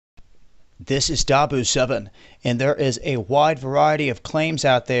This is Dabu7, and there is a wide variety of claims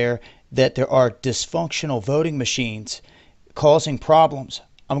out there that there are dysfunctional voting machines causing problems.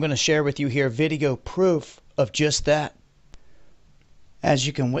 I'm going to share with you here video proof of just that. As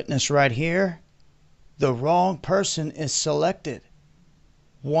you can witness right here, the wrong person is selected.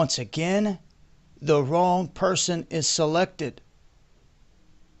 Once again, the wrong person is selected.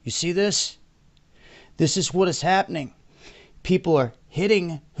 You see this? This is what is happening. People are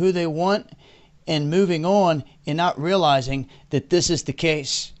hitting who they want and moving on and not realizing that this is the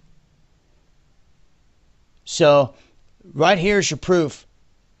case. So right here is your proof.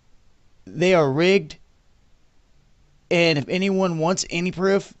 They are rigged. And if anyone wants any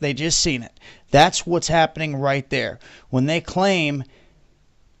proof, they just seen it. That's what's happening right there. When they claim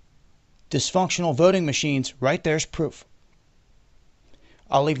dysfunctional voting machines, right there's proof.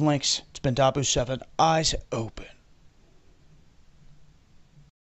 I'll leave links. It's been Dabu7. Eyes open.